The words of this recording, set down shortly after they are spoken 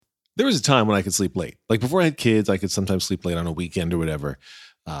There was a time when I could sleep late. Like before I had kids, I could sometimes sleep late on a weekend or whatever.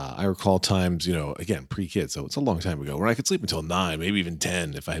 I recall times, again, pre-kids, so it's a long time ago, where I could sleep until 9, maybe even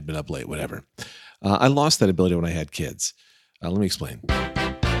 10 if I had been up late, whatever. I lost that ability when I had kids. Let me explain.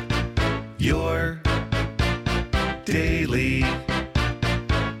 Your Daily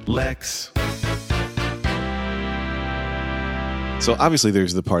Lex. So obviously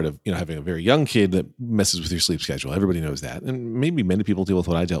there's the part of, having a very young kid that messes with your sleep schedule. Everybody knows that. And maybe many people deal with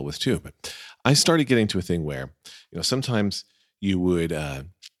what I dealt with too. But I started getting to a thing where, sometimes you would,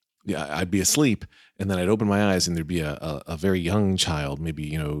 I'd be asleep and then I'd open my eyes and there'd be a very young child, maybe,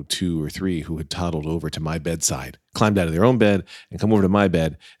 2 or 3, who had toddled over to my bedside, climbed out of their own bed and come over to my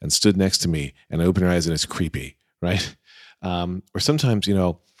bed and stood next to me, and I open your eyes and it's creepy, right? Or sometimes,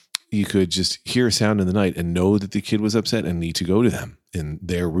 you could just hear a sound in the night and know that the kid was upset and need to go to them in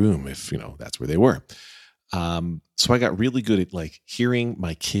their room if, that's where they were. So I got really good at like hearing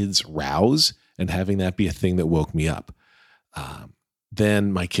my kids rouse and having that be a thing that woke me up.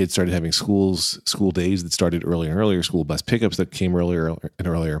 Then my kids started having school days that started earlier and earlier, school bus pickups that came earlier and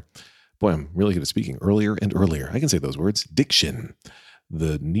earlier. Boy, I'm really good at speaking earlier and earlier. I can say those words. Diction.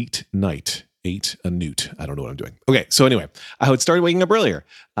 The neat night ate a newt. I don't know what I'm doing. Okay, so anyway, I would start waking up earlier.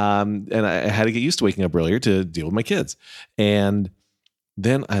 And I had to get used to waking up earlier to deal with my kids. And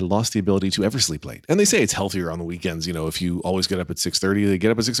then I lost the ability to ever sleep late. And they say it's healthier on the weekends. If you always get up at 6:30, they get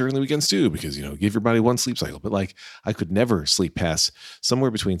up at 6:30 on the weekends too, because, give your body one sleep cycle. But like I could never sleep past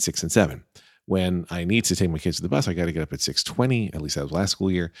somewhere between 6 and 7. When I need to take my kids to the bus, I got to get up at 6:20. At least that was last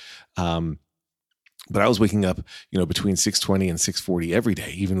school year. But I was waking up, between 6:20 and 6:40 every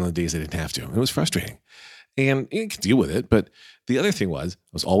day, even on the days I didn't have to. It was frustrating. And you could deal with it. But the other thing was I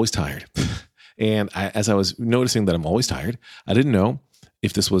was always tired. And as I was noticing that I'm always tired, I didn't know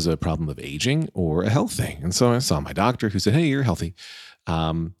if this was a problem of aging or a health thing. And so I saw my doctor, who said, hey, you're healthy,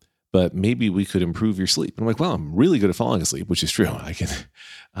 but maybe we could improve your sleep. And I'm like, well, I'm really good at falling asleep, which is true. I can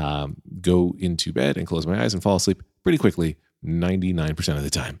go into bed and close my eyes and fall asleep pretty quickly, 99% of the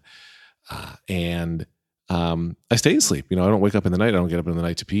time. And I stay asleep. I don't wake up in the night. I don't get up in the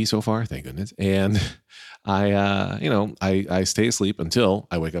night to pee so far, thank goodness. And I stay asleep until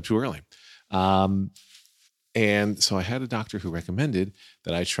I wake up too early. And so I had a doctor who recommended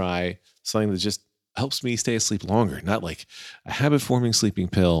that I try something that just helps me stay asleep longer, not like a habit-forming sleeping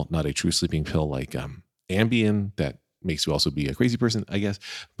pill, not a true sleeping pill like Ambien that makes you also be a crazy person, I guess,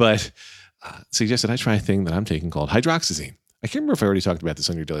 but suggested I try a thing that I'm taking called hydroxyzine. I can't remember if I already talked about this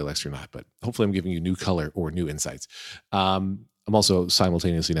on your Daily Lex or not, but hopefully I'm giving you new color or new insights. I'm also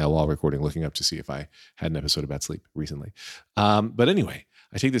simultaneously now while recording looking up to see if I had an episode about sleep recently. But anyway,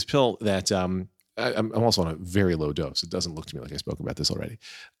 I take this pill that I'm also on a very low dose. It doesn't look to me like I spoke about this already.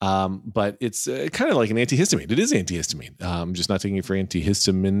 But it's kind of like an antihistamine. It is antihistamine. I'm just not taking it for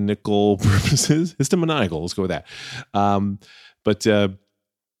antihistaminical purposes. Histaminical, let's go with that. But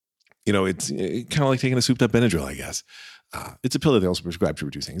it's kind of like taking a souped up Benadryl, I guess. It's a pill that they also prescribe to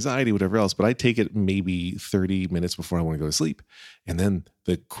reduce anxiety, whatever else, but I take it maybe 30 minutes before I want to go to sleep. And then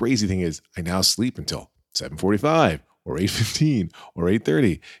the crazy thing is I now sleep until 7:45 or 8:15 or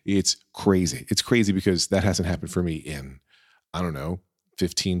 8:30. It's crazy. It's crazy because that hasn't happened for me in,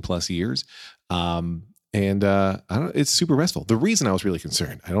 15 plus years. It's super restful. The reason I was really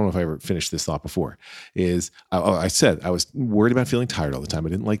concerned, I don't know if I ever finished this thought before, is I said I was worried about feeling tired all the time. I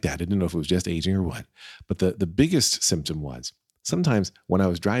didn't like that. I didn't know if it was just aging or what. But the biggest symptom was sometimes when I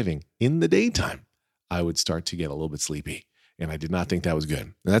was driving in the daytime, I would start to get a little bit sleepy. And I did not think that was good.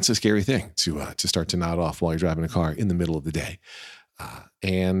 And that's a scary thing to start to nod off while you're driving a car in the middle of the day.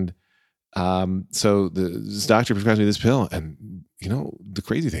 So this doctor prescribed me this pill, and the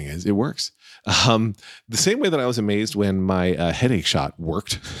crazy thing is it works. The same way that I was amazed when my headache shot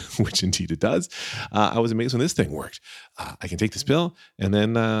worked, which indeed it does. I was amazed when this thing worked. I can take this pill and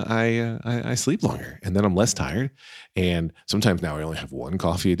then I sleep longer, and then I'm less tired. And sometimes now I only have 1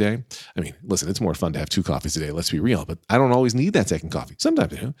 coffee a day. I mean, listen, it's more fun to have 2 coffees a day. Let's be real, but I don't always need that second coffee.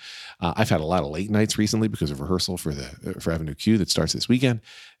 Sometimes I do. I've had a lot of late nights recently because of rehearsal for Avenue Q that starts this weekend,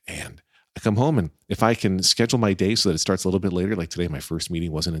 and I come home, and if I can schedule my day so that it starts a little bit later, like today, my first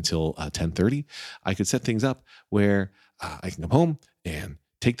meeting wasn't until 10:30, I could set things up where I can come home and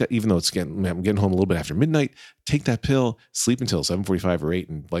take that, even though I'm getting home a little bit after midnight, take that pill, sleep until 7:45 or 8,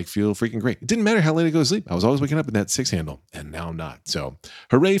 and feel freaking great. It didn't matter how late I go to sleep. I was always waking up in that 6 handle, and now I'm not. So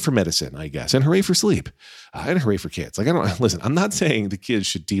hooray for medicine, I guess, and hooray for sleep, and hooray for kids. I'm not saying the kids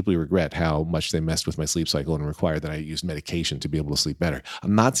should deeply regret how much they messed with my sleep cycle and required that I use medication to be able to sleep better.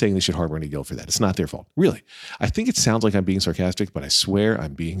 I'm not saying they should harbor any guilt for that. It's not their fault. Really. I think it sounds like I'm being sarcastic, but I swear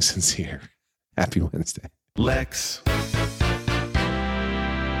I'm being sincere. Happy Wednesday. Lex